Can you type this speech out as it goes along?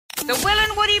The Will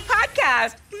and Woody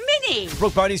Podcast Mini.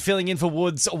 Brooke Boney's filling in for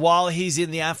Woods while he's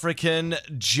in the African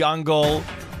jungle.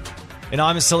 And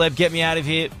I'm a celeb. Get me out of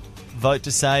here. Vote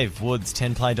to save. Woods,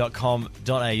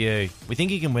 10play.com.au. We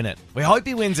think he can win it. We hope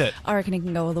he wins it. I reckon he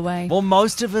can go all the way. Well,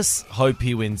 most of us hope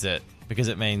he wins it because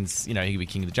it means, he can be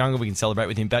king of the jungle. We can celebrate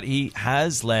with him. But he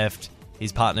has left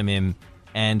his partner Mim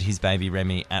and his baby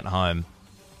Remy at home.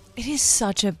 It is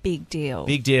such a big deal.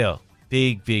 Big deal.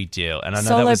 Big deal. And I know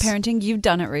Solo that was, parenting, you've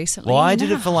done it recently. Well, I You know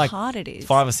did it how for like hard it is.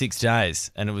 5 or 6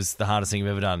 days, and it was the hardest thing I've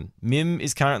ever done. Mim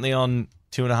is currently on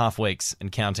 2.5 weeks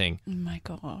and counting. Oh my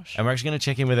gosh. And we're actually going to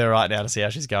check in with her right now to see how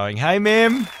she's going. Hey,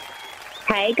 Mim.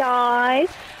 Hey guys.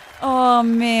 Oh,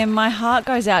 man, my heart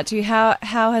goes out to you. How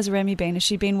has Remy been? Has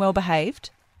she been well behaved?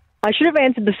 I should have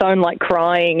answered the phone like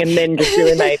crying and then just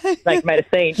really made a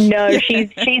scene. No, she's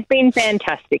been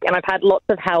fantastic, and I've had lots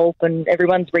of help, and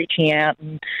everyone's reaching out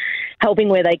and helping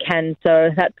where they can, so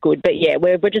that's good. But yeah,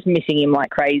 we're just missing him like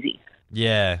crazy.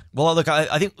 Yeah. Well, look,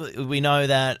 I think we know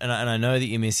that, and I know that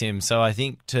you miss him. So I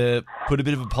think to put a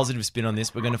bit of a positive spin on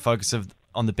this, we're going to focus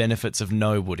on the benefits of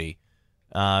no Woody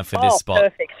for this spot.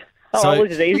 Perfect. Oh,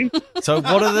 this is easy. So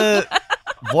what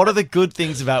are the good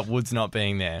things about Woods not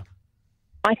being there?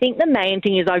 I think the main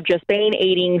thing is I've just been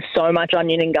eating so much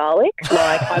onion and garlic.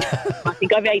 Like I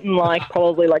think I've eaten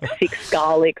probably 6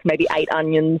 garlics, maybe 8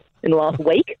 onions in the last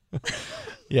week.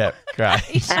 Yeah, great.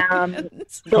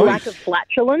 The lack of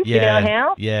flatulence in our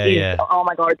house. Yeah. Oh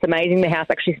my God, it's amazing. The house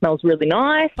actually smells really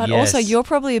nice. But Yes. also, you're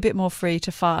probably a bit more free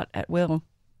to fart at will.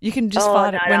 You can just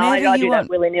fart it no, whenever I you do want. that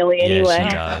willy-nilly anyway.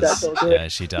 Yeah, she That's all does. good. Yeah,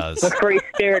 she does. I'm a free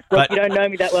spirit, Brooke. You don't know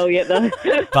me that well yet, though.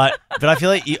 But I feel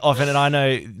like often, and I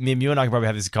know, Mim, you and I can probably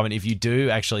have this in common, if you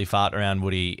do actually fart around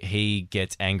Woody, he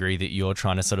gets angry that you're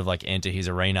trying to sort of enter his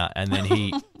arena, and then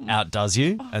he outdoes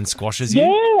you and squashes you.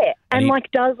 Yeah, and he-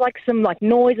 does some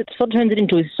noise. It sort of turns it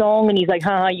into a song, and he's like,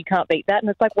 "Ha, you can't beat that."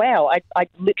 And it's like, wow, I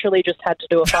literally just had to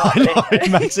do a fart. I know, he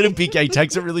makes it a big, he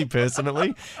takes it really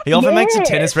personally. He often makes a Yeah.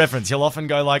 tennis reference. He'll often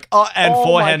go like, and Oh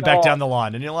forehand my back God. down the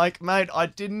line. And you're like, mate, I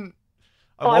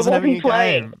I wasn't having a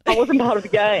playing. game. I wasn't part of the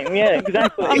game. Yeah,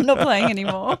 exactly. I'm not playing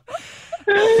anymore.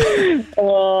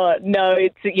 Oh no,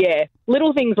 it's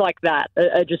little things like that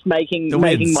are just making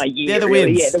wins. my year. They're the really.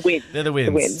 wins. Yeah, the wins. They're the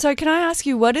wins. So can I ask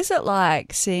you, what is it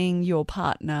like seeing your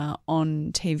partner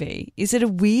on TV? Is it a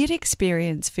weird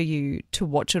experience for you to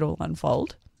watch it all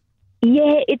unfold?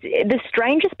 Yeah, it's the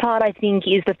strangest part, I think,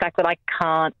 is the fact that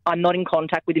I'm not in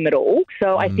contact with him at all.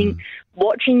 So I think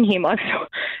watching him, I've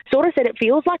sort of said it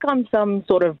feels like I'm some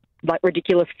sort of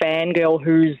ridiculous fangirl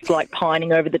who's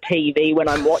pining over the TV when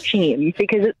I'm watching him,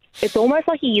 because it's almost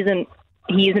like he isn't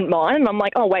mine. And I'm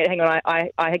like, oh wait, hang on,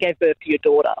 I gave birth to your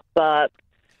daughter, but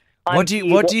What do you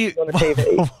on the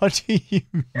TV. what do you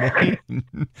mean?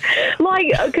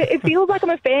 It feels like I'm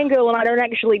a fangirl and I don't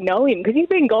actually know him because he's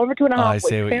been gone for 2.5 I weeks.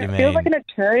 see what you It feels like mean. an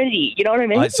eternity. You know what I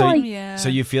mean? So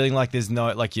you're feeling like there's no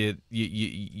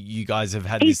you guys have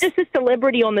had He's this. just a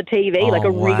celebrity on the TV, Oh,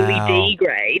 a really wow. D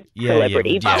grade Yeah,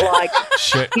 celebrity, yeah.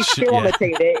 but he's still on yeah. the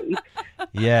TV.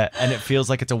 Yeah, and it feels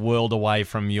like it's a world away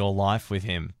from your life with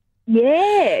him.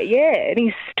 Yeah, and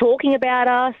he's talking about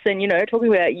us and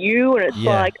talking about you, and it's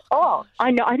like, oh,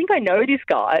 I think I know this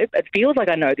guy. It feels like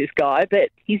I know this guy, but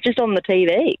he's just on the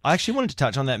TV. I actually wanted to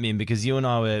touch on that, Mim, because you and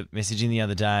I were messaging the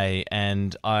other day,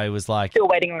 and I was like, Still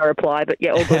waiting on a reply, but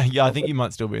yeah, all good. yeah, I think you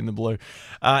might still be in the blue.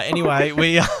 Anyway,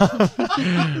 we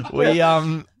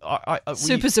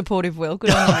Super supportive, Will. Good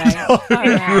on you, mate.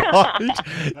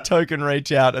 right. Token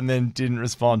reach out and then didn't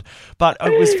respond. But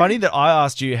it was funny that I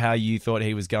asked you how you thought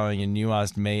he was going and you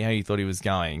asked me how you thought he was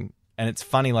going. And it's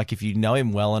funny, if you know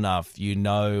him well enough, you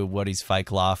know what his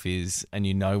fake laugh is and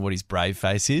you know what his brave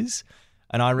face is.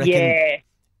 And I reckon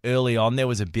early on there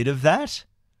was a bit of that,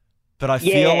 but I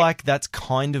feel like that's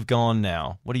kind of gone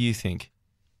now. What do you think?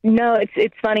 No,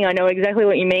 it's funny. I know exactly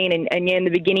what you mean. And in the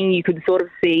beginning you could sort of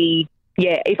see,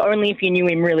 if only if you knew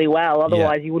him really well.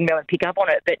 Otherwise you wouldn't be able to pick up on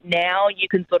it. But now you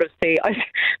can sort of see.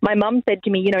 My mum said to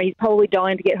me, he's probably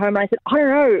dying to get home. And I said, I don't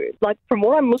know. From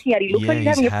what I'm looking at, he looks like he's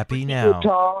having happy a pretty now. good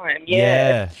time.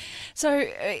 Yeah. So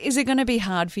is it going to be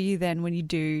hard for you then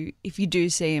if you do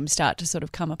see him start to sort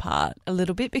of come apart a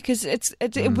little bit? Because it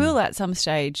will at some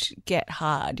stage get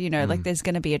hard, there's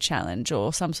going to be a challenge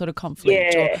or some sort of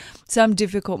conflict or some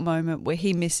difficult moment where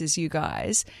he misses you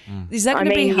guys. Is that going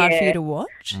to be hard for you to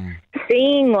watch?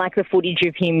 Seeing the footage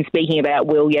of him speaking about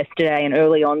Will yesterday and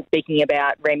early on speaking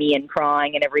about Remy and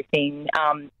crying and everything,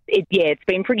 it's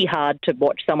been pretty hard to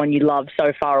watch someone you love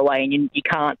so far away and you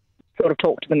can't sort of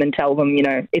talk to them and tell them,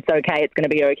 it's okay, it's going to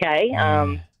be okay.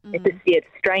 It's a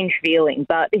strange feeling,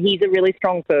 but he's a really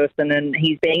strong person and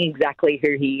he's being exactly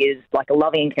who he is, a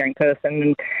loving and caring person.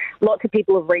 And lots of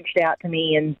people have reached out to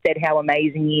me and said how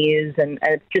amazing he is, and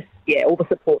it's just, all the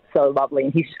support's so lovely,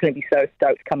 and he's just going to be so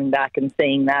stoked coming back and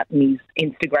seeing that in his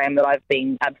Instagram that I've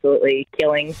been absolutely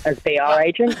killing as PR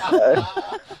agent. So.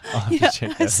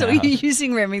 I saw you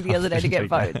using Remy the other day to get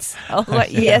votes. I was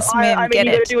like, yes, Mim, I mean, get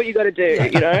you it. got to do what you got to do,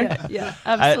 you know? Yeah,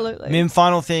 absolutely. Mim,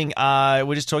 final thing.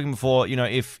 We're just talking before,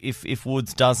 if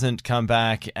Woods doesn't come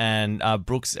back and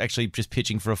Brooke's actually just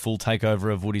pitching for a full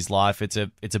takeover of Woody's life, it's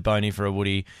a bony for a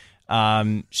Woody.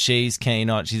 She's keen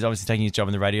on. She's obviously taking his job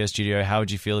in the radio studio. How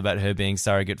would you feel about her being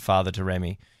surrogate father to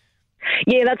Remy?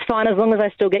 Yeah, that's fine. As long as I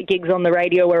still get gigs on the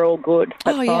radio, we're all good.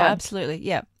 That's fine. Absolutely.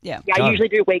 Yeah. I usually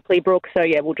do weekly, Brooke. So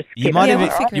we'll just. You might even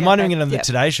get on the Yep.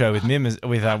 Today Show with Mim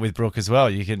with Brooke as well.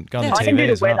 You can go on the I TV can do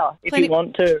the as well. weather if you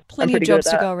want to. Plenty of jobs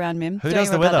to go around, Mim. Who Don't does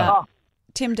worry the about weather? that.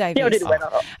 Tim Davies. Yeah, I'll do the weather.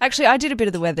 Actually, I did a bit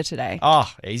of the weather today. Oh,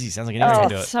 easy. Sounds like anyone can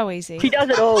do it. So easy. She does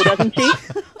it all, doesn't she?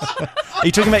 Are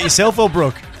you talking about yourself or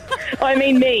Brooke? I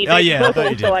mean, me. Oh, yeah, I thought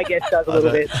you did. Also, I guess, does a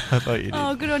little bit. I thought you did.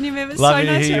 Oh, good on you, Mim. It's Lovely so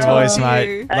to nice hear to your talk voice, to mate.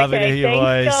 you. Lovely to hear your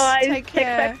voice. Thanks, guys. Take care.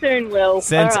 Text back soon, Will.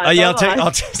 Send, All right, I'll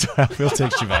bye-bye. we'll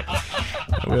text you back.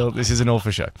 This is an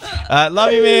awful show.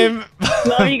 Love you, Mim.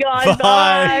 Love you guys.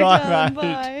 Bye. Bye. Bye,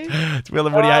 mate. Bye. Will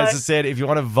and Woody Bye. Hayes has said, if you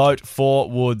want to vote for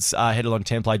Woods, head along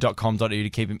template.com.au to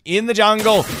keep him in the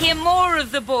jungle. Hear more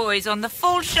of the boys on the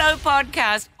Full Show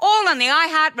podcast, all on the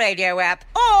iHeartRadio app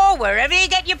or wherever you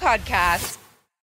get your podcasts.